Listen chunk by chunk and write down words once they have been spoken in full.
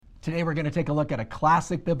Today we're going to take a look at a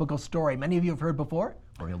classic biblical story many of you have heard before.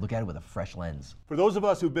 We're going to look at it with a fresh lens. For those of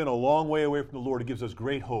us who've been a long way away from the Lord, it gives us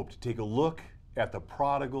great hope to take a look at the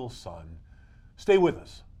prodigal son. Stay with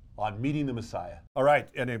us on Meeting the Messiah. All right,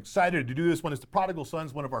 and I'm excited to do this one. It's the prodigal son,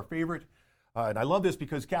 one of our favorite. And I love this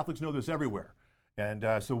because Catholics know this everywhere. And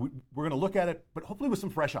so we're going to look at it, but hopefully with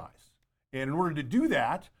some fresh eyes. And in order to do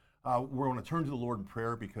that, we're going to turn to the Lord in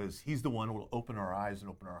prayer because he's the one who will open our eyes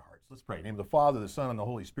and open our hearts. Let's pray. In the name of the Father, the Son, and the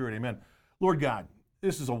Holy Spirit. Amen. Lord God,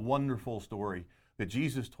 this is a wonderful story that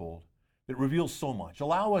Jesus told that reveals so much.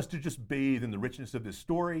 Allow us to just bathe in the richness of this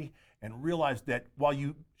story and realize that while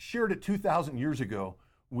you shared it 2,000 years ago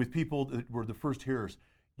with people that were the first hearers,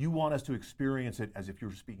 you want us to experience it as if you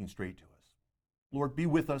were speaking straight to us. Lord, be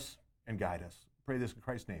with us and guide us. Pray this in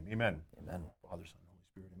Christ's name. Amen. Amen. Father, Son, Holy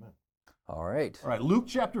Spirit. Amen. All right. All right, Luke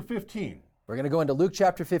chapter 15. We're going to go into Luke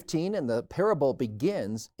chapter 15, and the parable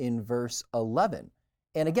begins in verse 11.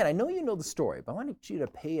 And again, I know you know the story, but I want you to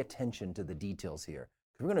pay attention to the details here.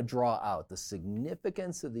 We're going to draw out the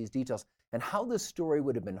significance of these details and how this story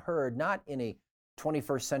would have been heard, not in a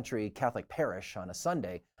 21st century Catholic parish on a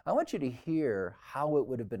Sunday. I want you to hear how it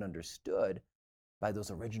would have been understood by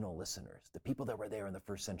those original listeners, the people that were there in the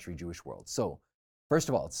first century Jewish world. So, first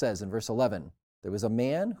of all, it says in verse 11, there was a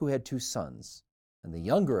man who had 2 sons, and the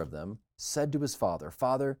younger of them said to his father,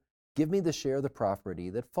 "Father, give me the share of the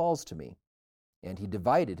property that falls to me." And he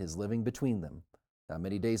divided his living between them. Not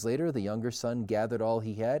many days later, the younger son gathered all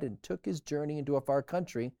he had and took his journey into a far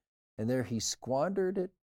country, and there he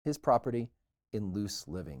squandered his property in loose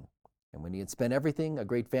living. And when he had spent everything, a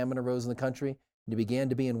great famine arose in the country, and he began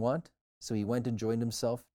to be in want. So he went and joined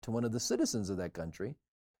himself to one of the citizens of that country,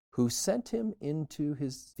 who sent him into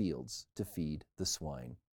his fields to feed the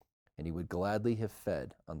swine. And he would gladly have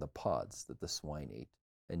fed on the pods that the swine ate,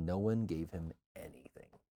 and no one gave him anything.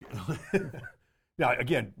 Now,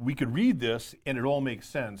 again, we could read this, and it all makes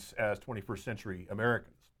sense as 21st century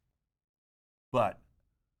Americans. But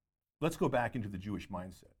let's go back into the Jewish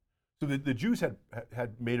mindset. So the Jews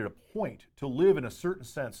had made it a point to live in a certain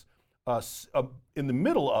sense in the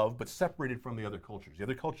middle of, but separated from the other cultures. The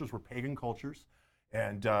other cultures were pagan cultures,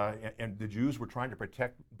 and the Jews were trying to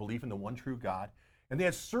protect belief in the one true God. And they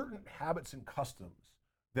had certain habits and customs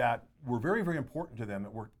that were very, very important to them,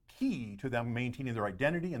 that were key to them maintaining their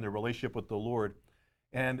identity and their relationship with the Lord.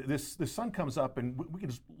 And this son comes up, and we can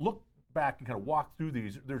just look back and kind of walk through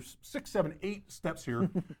these. There's 6, 7, 8 steps here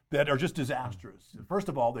that are just disastrous. First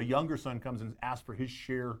of all, the younger son comes and asks for his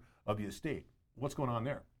share of the estate. What's going on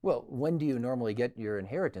there? Well, when do you normally get your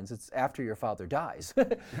inheritance? It's after your father dies.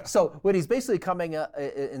 So what he's basically coming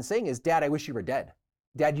and saying is, Dad, I wish you were dead.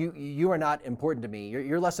 Dad, you are not important to me.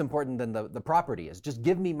 You're less important than the property is. Just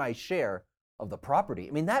give me my share of the property.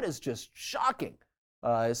 I mean, that is just shocking.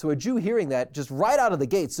 So a Jew hearing that just right out of the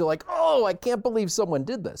gates, they're like, oh, I can't believe someone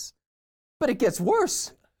did this. But it gets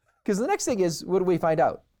worse, because the next thing is, what do we find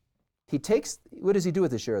out? What does he do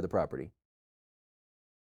with his share of the property?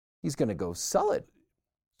 He's going to go sell it.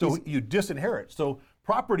 So you disinherit. So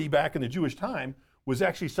property back in the Jewish time was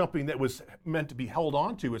actually something that was meant to be held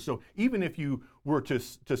on to. And so even if you were to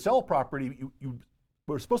sell property, you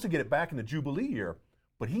were supposed to get it back in the Jubilee year,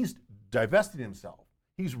 but he's divesting himself.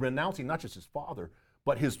 He's renouncing not just his father,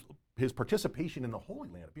 but his participation in the Holy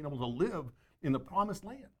Land, being able to live in the promised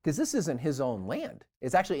land. Because this isn't his own land.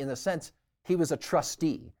 It's actually, in the sense, he was a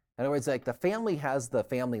trustee. In other words, like the family has the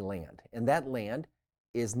family land, and that land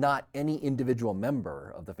is not any individual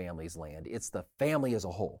member of the family's land. It's the family as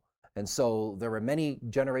a whole. And so there were many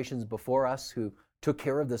generations before us who took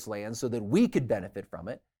care of this land so that we could benefit from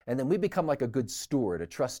it. And then we become like a good steward, a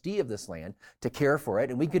trustee of this land to care for it,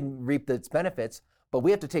 and we can reap its benefits, but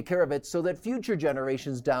we have to take care of it so that future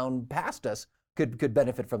generations down past us could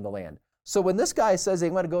benefit from the land. So when this guy says, hey,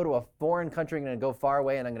 I'm going to go to a foreign country, I'm going to go far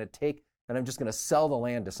away, and I'm just going to sell the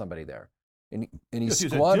land to somebody there. And he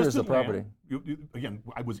squanders the property. Again,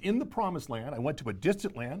 I was in the promised land. I went to a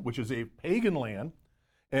distant land, which is a pagan land.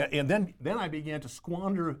 And then I began to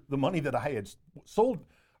squander the money that I had sold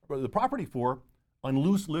the property for on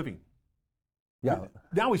loose living. Yeah.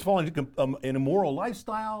 Now he's falling into an immoral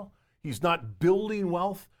lifestyle. He's not building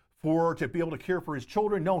wealth to be able to care for his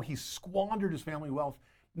children. No, he squandered his family wealth,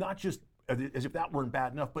 not just as if that weren't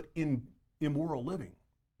bad enough, but in immoral living.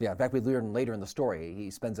 Yeah, in fact, we learn later in the story, he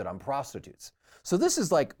spends it on prostitutes. So this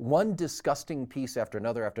is like one disgusting piece after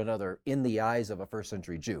another in the eyes of a first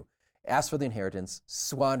century Jew. Asks for the inheritance,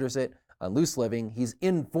 squanders it on loose living. He's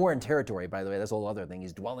in foreign territory, by the way. That's a whole other thing.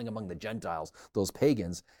 He's dwelling among the Gentiles, those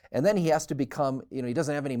pagans. And then he has to become, he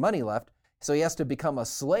doesn't have any money left, so he has to become a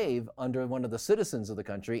slave under one of the citizens of the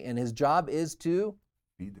country, and his job is to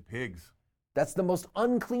feed the pigs. That's the most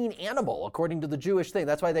unclean animal, according to the Jewish thing.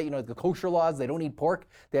 That's why the kosher laws, they don't eat pork.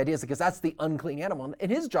 The idea is because that's the unclean animal.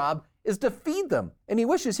 And his job is to feed them. And he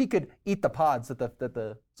wishes he could eat the pods that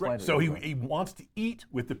the swine Right. So he wants to eat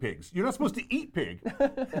with the pigs. You're not supposed to eat pig.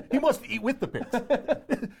 He wants to eat with the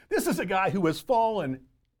pigs. This is a guy who has fallen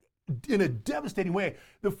in a devastating way.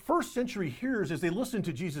 The first century hearers, as they listened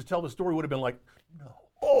to Jesus tell the story, would have been like,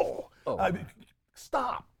 no,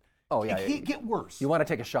 stop. Oh, yeah. It can't get worse. You want to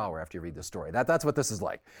take a shower after you read this story. That's what this is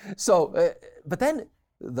like. So, but then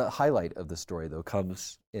the highlight of the story, though,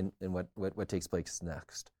 comes in what takes place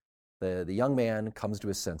next. The young man comes to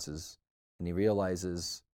his senses, and he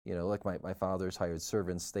realizes, like my father's hired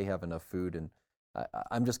servants, they have enough food, and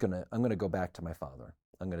I'm going to go back to my father.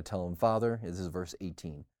 I'm going to tell him, Father, this is verse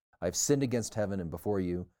 18, I've sinned against heaven and before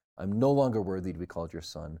you. I'm no longer worthy to be called your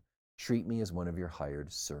son. Treat me as one of your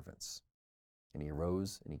hired servants. And he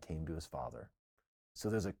arose and he came to his father. So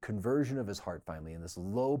there's a conversion of his heart finally, in this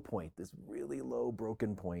low point, this really low,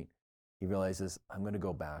 broken point. He realizes, I'm going to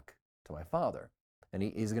go back to my father. And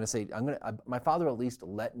he's going to say, my father at least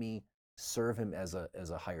let me serve him as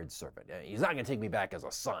a hired servant. He's not going to take me back as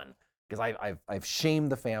a son, because I've shamed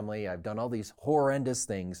the family. I've done all these horrendous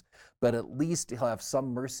things, but at least he'll have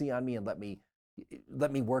some mercy on me and let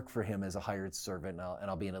me work for him as a hired servant, and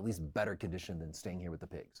I'll be in at least better condition than staying here with the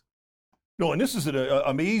pigs. No, and this is an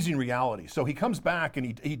amazing reality. So he comes back,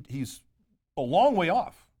 and he's a long way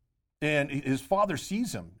off, and his father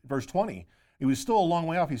sees him. Verse 20, he was still a long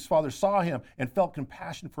way off. His father saw him and felt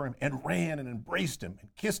compassion for him and ran and embraced him and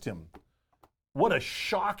kissed him. What a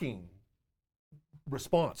shocking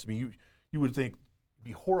response. I mean, you would think,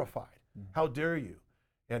 be horrified. How dare you?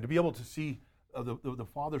 And to be able to see the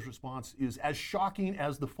father's response is as shocking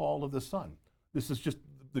as the fall of the son. This is just,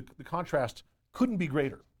 the contrast couldn't be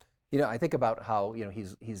greater. I think about how,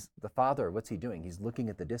 he's the father, what's he doing? He's looking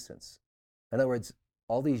at the distance. In other words,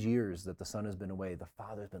 all these years that the son has been away, the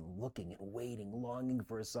father's been looking and waiting, longing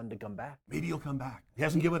for his son to come back. Maybe he'll come back. He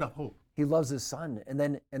hasn't given up hope. He loves his son. And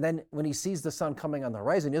then when he sees the son coming on the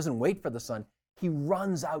horizon, he doesn't wait for the son. He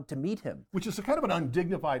runs out to meet him. Which is a kind of an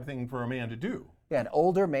undignified thing for a man to do. Yeah, an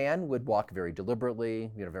older man would walk very deliberately,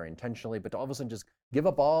 very intentionally, but to all of a sudden just give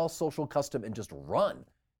up all social custom and just run.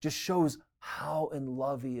 Just shows how in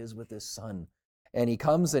love he is with his son. And he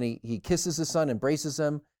comes and he kisses his son, embraces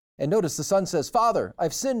him. And notice the son says, Father,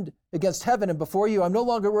 I've sinned against heaven and before you. I'm no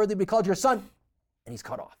longer worthy to be called your son. And he's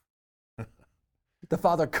cut off. The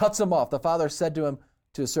father cuts him off. The father said to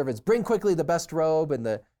his servants, bring quickly the best robe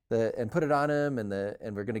and and put it on him, and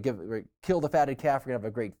we're going to kill the fatted calf. We're going to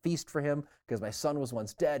have a great feast for him, because my son was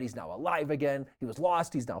once dead. He's now alive again. He was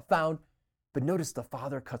lost. He's now found. But notice the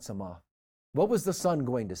father cuts him off. What was the son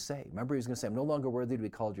going to say? Remember, he was going to say, I'm no longer worthy to be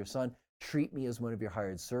called your son. Treat me as one of your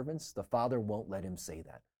hired servants. The father won't let him say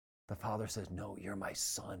that. The father says, no, you're my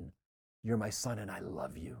son. You're my son, and I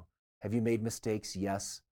love you. Have you made mistakes?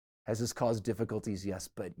 Yes. Has this caused difficulties? Yes.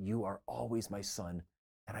 But you are always my son,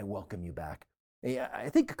 and I welcome you back. I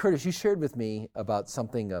think, Curtis, you shared with me about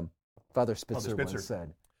something Father Spitzer once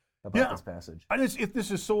said about this passage. And this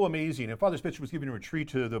is so amazing. And Father Spitzer was giving a retreat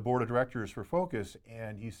to the board of directors for Focus,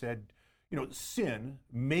 and he said, sin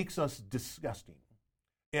makes us disgusting.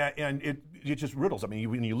 And it just riddles. I mean,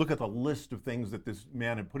 when you look at the list of things that this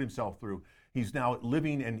man had put himself through, he's now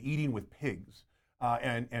living and eating with pigs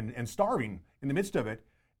and starving in the midst of it.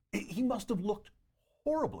 He must have looked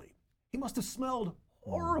horribly. He must have smelled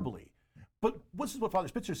horribly. But this is what Father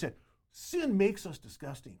Spitzer said. Sin makes us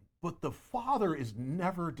disgusting, but the Father is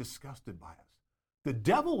never disgusted by us. The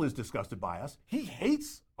devil is disgusted by us. He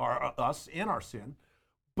hates us and our sin,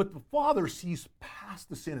 but the Father sees past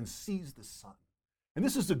the sin and sees the Son. And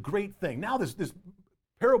this is a great thing. Now this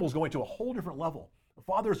parable is going to a whole different level. The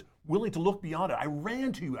Father is willing to look beyond it. I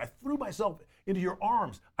ran to you. I threw myself into your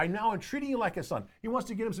arms. I now am treating you like a son. He wants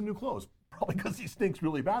to get him some new clothes. Probably because he stinks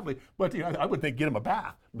really badly, but I would think get him a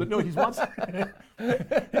bath. But no, he's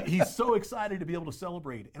so excited to be able to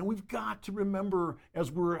celebrate. And we've got to remember, as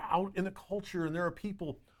we're out in the culture and there are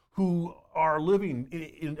people who are living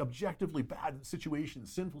in objectively bad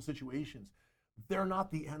situations, sinful situations, they're not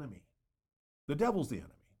the enemy. The devil's the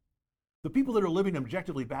enemy. The people that are living in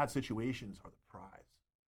objectively bad situations are the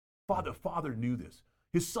prize. The Father knew this.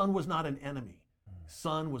 His son was not an enemy. His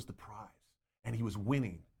son was the prize, and he was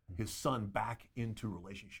winning his son back into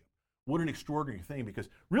relationship. What an extraordinary thing, because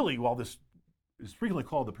really, while this is frequently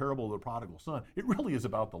called the parable of the prodigal son, it really is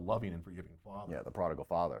about the loving and forgiving father. Yeah, the prodigal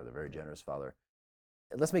father, the very generous father.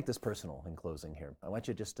 Let's make this personal in closing here. I want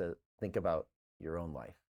you just to think about your own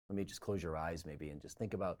life. Let me just close your eyes maybe and just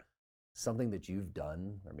think about something that you've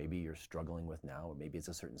done, or maybe you're struggling with now, or maybe it's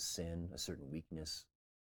a certain sin, a certain weakness.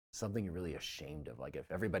 something you're really ashamed of. Like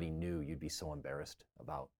if everybody knew, you'd be so embarrassed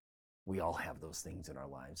about. We all have those things in our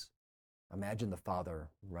lives. Imagine the Father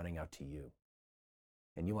running out to you,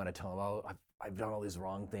 and you want to tell him, oh, I've done all these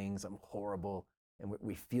wrong things, I'm horrible, and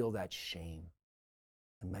we feel that shame.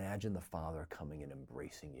 Imagine the Father coming and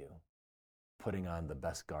embracing you, putting on the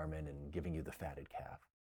best garment and giving you the fatted calf.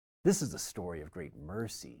 This is a story of great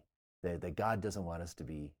mercy, that God doesn't want us to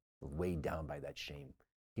be weighed down by that shame.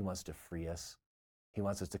 He wants to free us. He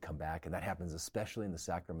wants us to come back, and that happens especially in the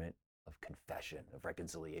sacrament of confession, of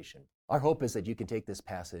reconciliation. Our hope is that you can take this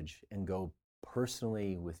passage and go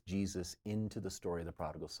personally with Jesus into the story of the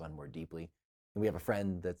prodigal son more deeply. And we have a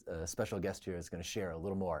friend that's a special guest here is going to share a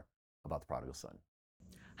little more about the prodigal son.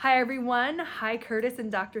 Hi everyone. Hi Curtis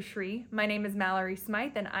and Dr. Shree. My name is Mallory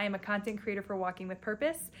Smythe and I am a content creator for Walking with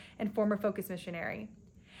Purpose and former Focus missionary.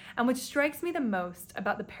 And what strikes me the most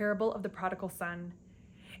about the parable of the prodigal son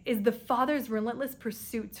is the father's relentless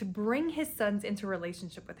pursuit to bring his sons into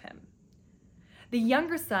relationship with him. The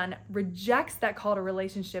younger son rejects that call to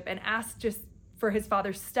relationship and asks just for his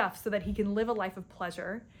father's stuff so that he can live a life of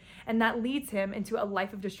pleasure, and that leads him into a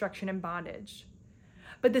life of destruction and bondage.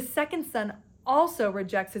 But the second son also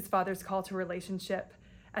rejects his father's call to relationship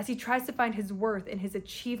as he tries to find his worth in his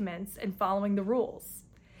achievements and following the rules.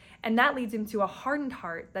 And that leads him to a hardened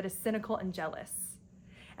heart that is cynical and jealous.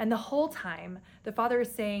 And the whole time, the father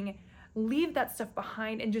is saying, leave that stuff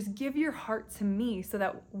behind and just give your heart to me so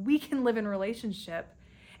that we can live in relationship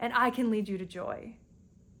and I can lead you to joy.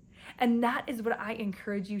 And that is what I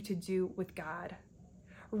encourage you to do with God.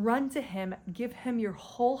 Run to him, give him your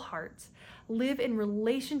whole heart, live in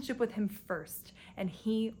relationship with him first, and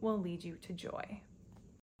he will lead you to joy.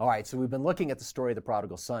 All right, so we've been looking at the story of the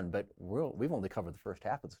prodigal son, but we've only covered the first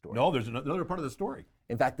half of the story. No, there's another part of the story.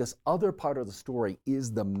 In fact, this other part of the story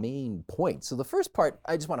is the main point. So the first part,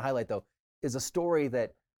 I just want to highlight, though, is a story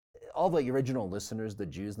that all the original listeners, the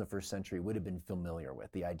Jews in the first century, would have been familiar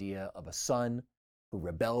with. The idea of a son who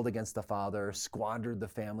rebelled against the father, squandered the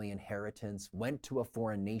family inheritance, went to a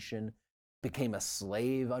foreign nation, became a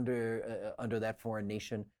slave under that foreign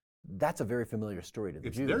nation. That's a very familiar story to the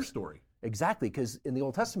Jews. It's their story. Exactly, because in the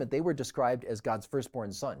Old Testament, they were described as God's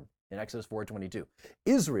firstborn son in Exodus 4:22.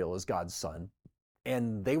 Israel is God's son,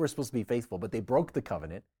 and they were supposed to be faithful, but they broke the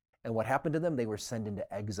covenant. And what happened to them? They were sent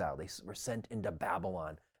into exile. They were sent into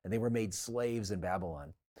Babylon, and they were made slaves in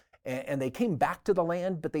Babylon. And they came back to the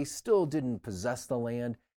land, but they still didn't possess the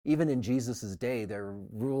land. Even in Jesus' day, they're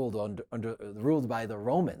ruled by the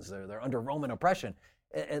Romans. They're under Roman oppression.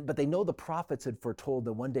 But they know the prophets had foretold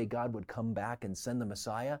that one day God would come back and send the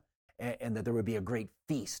Messiah, and that there would be a great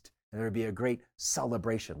feast, and there would be a great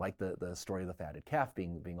celebration, like the story of the fatted calf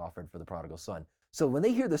being offered for the prodigal son. So when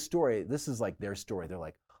they hear the story, this is like their story. They're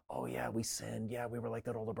like, oh yeah, we sinned. Yeah, we were like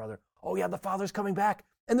that older brother. Oh yeah, the father's coming back.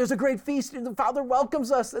 And there's a great feast, and the father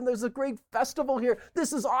welcomes us, and there's a great festival here.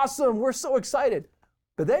 This is awesome. We're so excited.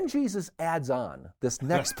 But then Jesus adds on this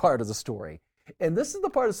next part of the story. And this is the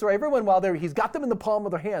part of the story. Everyone, while he's got them in the palm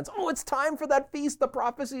of their hands. Oh, it's time for that feast, the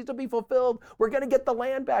prophecy to be fulfilled. We're going to get the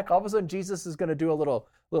land back. All of a sudden, Jesus is going to do a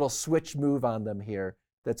little switch move on them here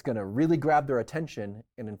that's going to really grab their attention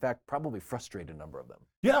and, in fact, probably frustrate a number of them.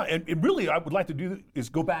 Yeah, and really I would like to do is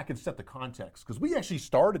go back and set the context, because we actually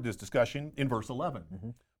started this discussion in verse 11. Mm-hmm.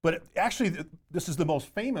 But actually, this is the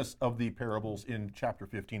most famous of the parables in chapter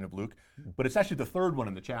 15 of Luke, but it's actually the third one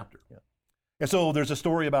in the chapter. Yeah. And so there's a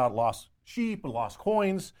story about lost sheep and lost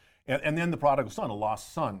coins, and then the prodigal son, a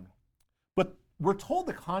lost son. But we're told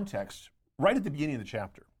the context right at the beginning of the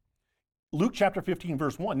chapter. Luke chapter 15,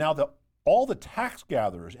 verse 1, now all the tax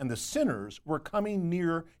gatherers and the sinners were coming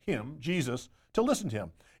near him, Jesus, to listen to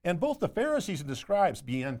him. And both the Pharisees and the scribes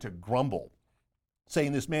began to grumble,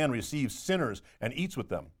 saying, this man receives sinners and eats with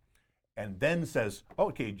them. And then says,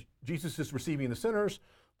 okay, Jesus is receiving the sinners.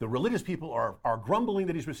 The religious people are grumbling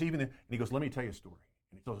that he's receiving them. And he goes, let me tell you a story.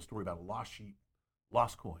 And he tells a story about a lost sheep,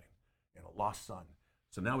 lost coin, and a lost son.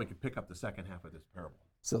 So now we can pick up the second half of this parable.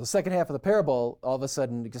 So the second half of the parable, all of a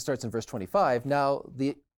sudden, it starts in verse 25. Now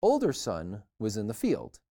the older son was in the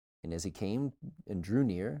field. And as he came and drew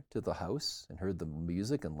near to the house and heard the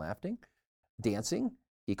music and laughing, dancing,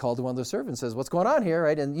 he called to one of the servants and says, what's going on here,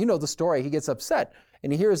 right? And you know the story. He gets upset.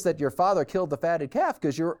 And he hears that your father killed the fatted calf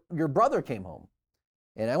because your brother came home.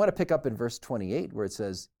 And I want to pick up in verse 28 where it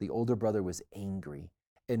says, the older brother was angry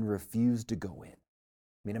and refused to go in.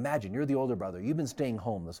 I mean, imagine, you're the older brother. You've been staying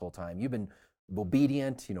home this whole time. You've been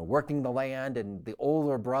obedient, working the land, and the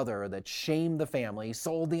older brother that shamed the family,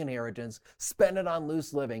 sold the inheritance, spent it on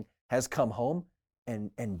loose living, has come home,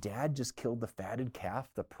 and dad just killed the fatted calf,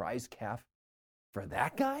 the prize calf, for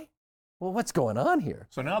that guy? Well, what's going on here?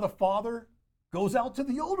 So now the father goes out to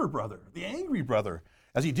the older brother, the angry brother,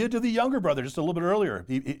 as he did to the younger brother just a little bit earlier,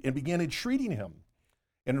 and began entreating him.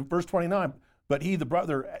 And in verse 29, but he, the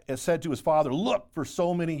brother, said to his father, look, for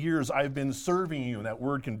so many years I've been serving you. And that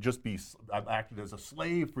word can just be, I've acted as a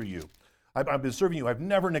slave for you. I've been serving you. I've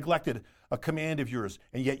never neglected a command of yours.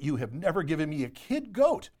 And yet you have never given me a kid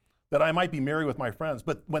goat that I might be merry with my friends.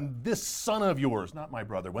 But when this son of yours, not my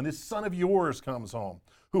brother, when this son of yours comes home,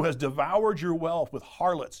 who has devoured your wealth with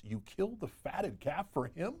harlots, you killed the fatted calf for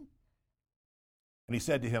him? And he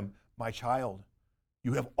said to him, my child,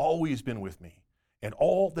 you have always been with me, and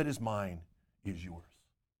all that is mine is yours.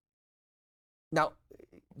 Now,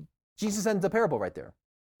 Jesus ends the parable right there.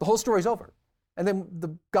 The whole story's over. And then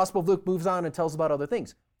the Gospel of Luke moves on and tells about other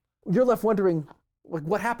things. You're left wondering, like,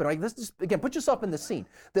 what happened? Like, let's just, again, put yourself in the scene.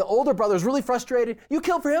 The older brother is really frustrated. You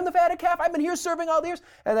killed for him the fatted calf? I've been here serving all the years.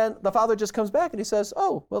 And then the father just comes back and he says,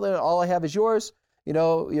 oh, well, then all I have is yours. You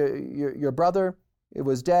know, your brother, it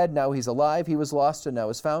was dead, now he's alive. He was lost and now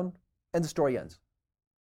is found. And the story ends.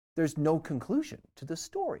 There's no conclusion to the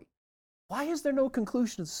story. Why is there no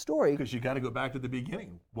conclusion to the story? Because you got to go back to the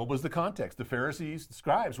beginning. What was the context? The Pharisees, the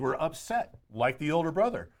scribes were upset, like the older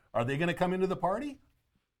brother. Are they going to come into the party?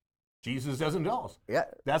 Jesus doesn't tell us. Yeah.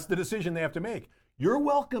 That's the decision they have to make. You're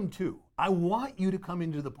welcome to. I want you to come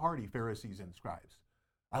into the party, Pharisees and scribes.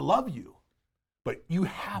 I love you. But you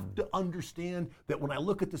have to understand that when I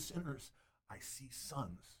look at the sinners, I see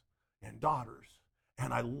sons and daughters,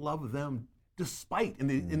 and I love them despite,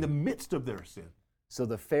 in the midst of their sin. So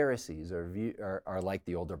the Pharisees are like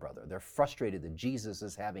the older brother. They're frustrated that Jesus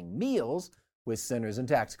is having meals with sinners and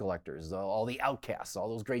tax collectors, all the outcasts, all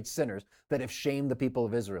those great sinners that have shamed the people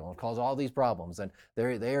of Israel and caused all these problems. And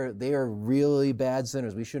they are really bad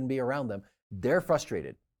sinners. We shouldn't be around them. They're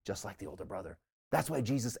frustrated, just like the older brother. That's why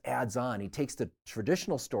Jesus adds on. He takes the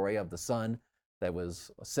traditional story of the son that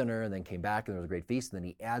was a sinner and then came back and there was a great feast. And then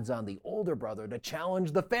he adds on the older brother to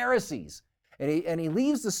challenge the Pharisees. And he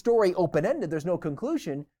leaves the story open-ended. There's no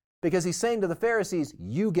conclusion because he's saying to the Pharisees,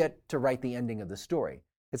 you get to write the ending of the story.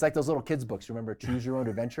 It's like those little kids' books. Remember, Choose Your Own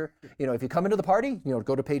Adventure? You know, if you come into the party,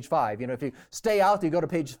 go to page 5. You know, if you stay out, you go to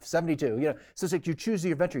page 72. You know, so it's like you choose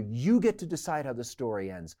the adventure. You get to decide how the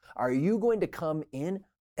story ends. Are you going to come in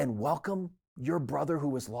and welcome your brother who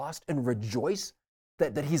was lost and rejoice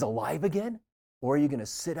that he's alive again? Or are you going to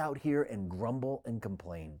sit out here and grumble and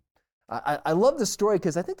complain? I love this story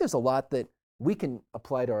because I think there's a lot that we can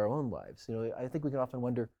apply to our own lives. You know, I think we can often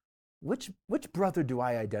wonder, which brother do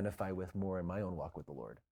I identify with more in my own walk with the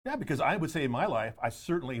Lord? Yeah, because I would say in my life, I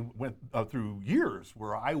certainly went through years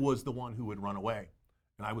where I was the one who would run away.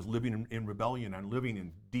 And I was living in rebellion and living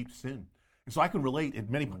in deep sin. And so I can relate at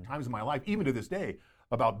many times in my life, even to this day,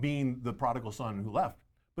 about being the prodigal son who left.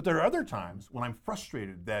 But there are other times when I'm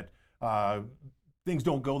frustrated that things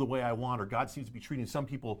don't go the way I want, or God seems to be treating some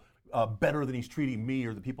people better than he's treating me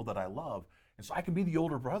or the people that I love. And so I can be the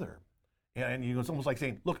older brother. And it's almost like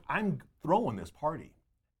saying, look, I'm throwing this party,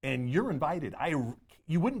 and you're invited.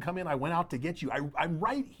 You wouldn't come in. I went out to get you. I'm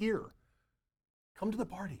right here. Come to the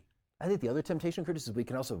party. I think the other temptation, Curtis, is we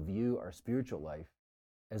can also view our spiritual life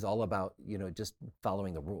as all about, just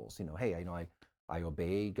following the rules. Hey, I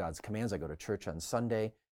obey God's commands. I go to church on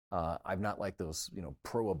Sunday. I'm not like those,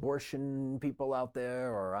 pro-abortion people out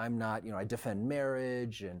there, or I'm not, I defend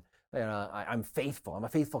marriage, and I'm faithful. I'm a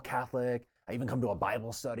faithful Catholic. I even come to a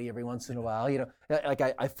Bible study every once in a while. Like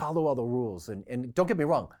I follow all the rules. And don't get me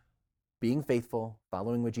wrong, being faithful,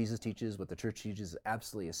 following what Jesus teaches, what the church teaches is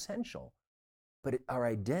absolutely essential. But our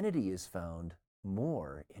identity is found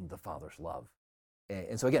more in the Father's love.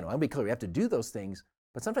 And so again, I want to be clear, we have to do those things,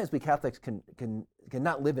 but sometimes we Catholics can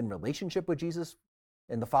not live in relationship with Jesus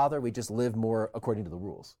and the Father. We just live more according to the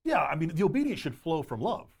rules. Yeah, I mean, the obedience should flow from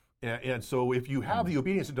love. And so if you have the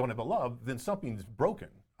obedience and don't have the love, then something's broken.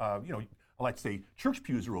 I like to say church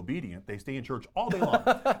pews are obedient. They stay in church all day long.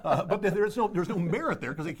 But there's no merit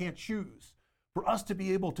there because they can't choose. For us to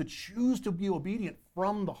be able to choose to be obedient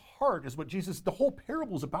from the heart is what the whole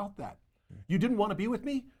parable is about that. You didn't want to be with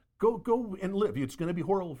me? Go and live. It's going to be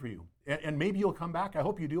horrible for you. And maybe you'll come back. I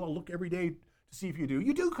hope you do. I'll look every day to see if you do.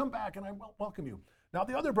 You do come back, and I welcome you. Now,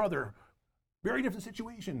 the other brother, very different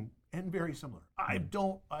situation and very similar. I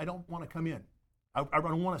don't want to come in. I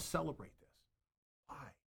don't want to celebrate this. Why?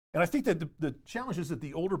 And I think that the challenge is that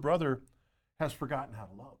the older brother has forgotten how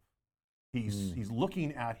to love. He's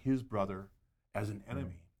looking at his brother as an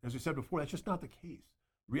enemy. As we said before, that's just not the case.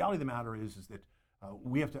 The reality of the matter is that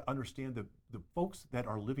we have to understand that the folks that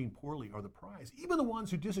are living poorly are the prize. Even the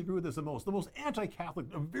ones who disagree with us the most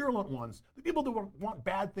anti-Catholic, the virulent ones, the people that want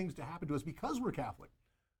bad things to happen to us because we're Catholic,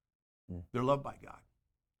 they're loved by God.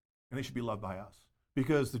 And they should be loved by us.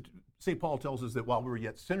 because St. Paul tells us that while we were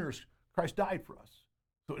yet sinners, Christ died for us.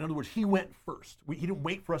 So in other words, he went first. He didn't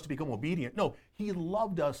wait for us to become obedient. No, he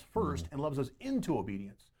loved us first and loves us into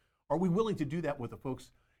obedience. Are we willing to do that with the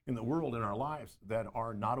folks in the world, in our lives, that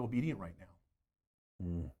are not obedient right now?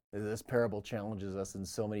 This parable challenges us in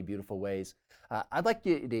so many beautiful ways. I'd like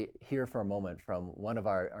you to hear for a moment from one of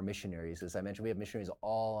our missionaries. As I mentioned, we have missionaries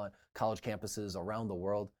all on college campuses around the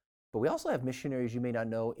world, but we also have missionaries you may not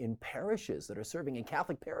know in parishes that are serving in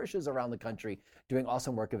Catholic parishes around the country, doing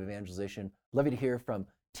awesome work of evangelization. Love you to hear from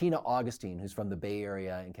Tina Augustine, who's from the Bay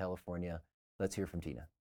Area in California. Let's hear from Tina.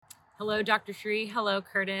 Hello, Dr. Shree. Hello,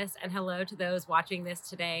 Curtis. And hello to those watching this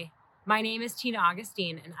today. My name is Tina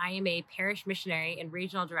Augustine, and I am a parish missionary and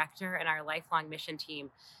regional director in our lifelong mission team.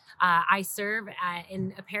 I serve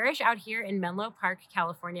in a parish out here in Menlo Park,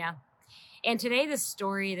 California. And today, this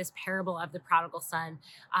story, this parable of the prodigal son,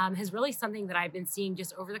 is really something that I've been seeing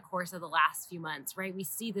just over the course of the last few months, right? We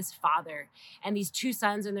see this father and these two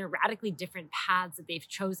sons and their radically different paths that they've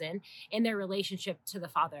chosen in their relationship to the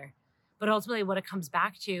father. But ultimately, what it comes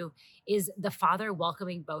back to is the father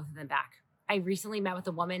welcoming both of them back. I recently met with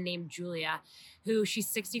a woman named Julia, who she's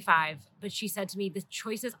 65, but she said to me, the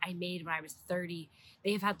choices I made when I was 30,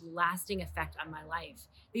 they have had lasting effect on my life.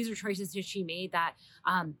 These are choices that she made that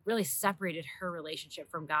really separated her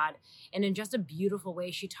relationship from God. And in just a beautiful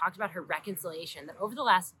way, she talked about her reconciliation, that over the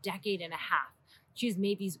last decade and a half, she's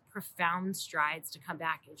made these profound strides to come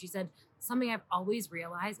back. And she said, something I've always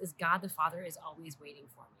realized is God the Father is always waiting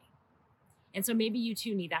for me. And so maybe you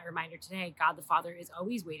too need that reminder today. God the Father is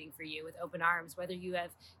always waiting for you with open arms, whether you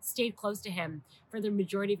have stayed close to him for the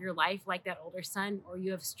majority of your life like that older son, or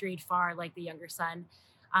you have strayed far like the younger son.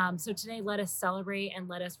 So today, let us celebrate and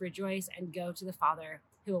let us rejoice and go to the Father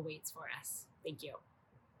who awaits for us. Thank you.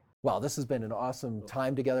 Wow, this has been an awesome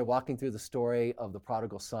time together, walking through the story of the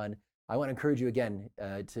prodigal son. I want to encourage you again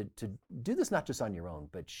to do this not just on your own,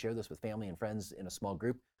 but share this with family and friends in a small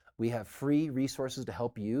group. We have free resources to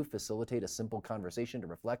help you facilitate a simple conversation to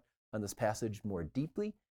reflect on this passage more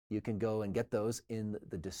deeply. You can go and get those in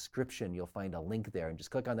the description. You'll find a link there, and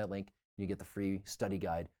just click on that link, and you get the free study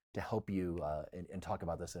guide to help you and talk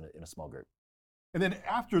about this in a small group. And then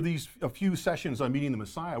after a few sessions on meeting the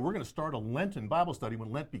Messiah, we're going to start a Lenten Bible study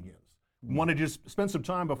when Lent begins. We want to just spend some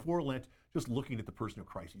time before Lent just looking at the person of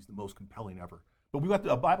Christ. He's the most compelling ever. But we've got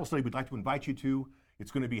a Bible study we'd like to invite you to.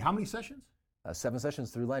 It's going to be how many sessions? 7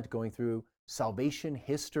 sessions through Lent, going through salvation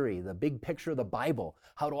history, the big picture of the Bible.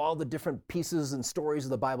 How do all the different pieces and stories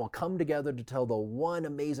of the Bible come together to tell the one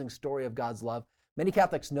amazing story of God's love? Many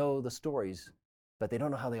Catholics know the stories, but they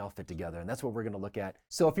don't know how they all fit together, and that's what we're going to look at.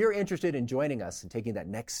 So if you're interested in joining us and taking that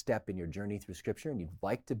next step in your journey through Scripture, and you'd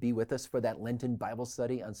like to be with us for that Lenten Bible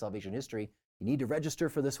study on salvation history, you need to register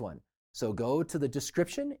for this one. So go to the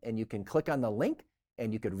description, and you can click on the link,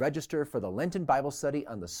 and you could register for the Lenten Bible study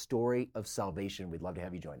on the story of salvation. We'd love to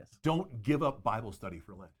have you join us. Don't give up Bible study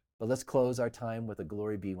for Lent. But let's close our time with a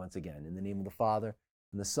glory be once again. In the name of the Father,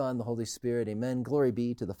 and the Son, and the Holy Spirit, amen. Glory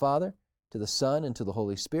be to the Father, to the Son, and to the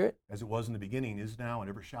Holy Spirit. As it was in the beginning, is now, and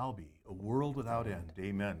ever shall be, a world without end.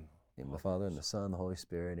 Amen. In the name of the Father, and the Son, and the Holy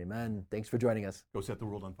Spirit, amen. Thanks for joining us. Go set the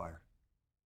world on fire.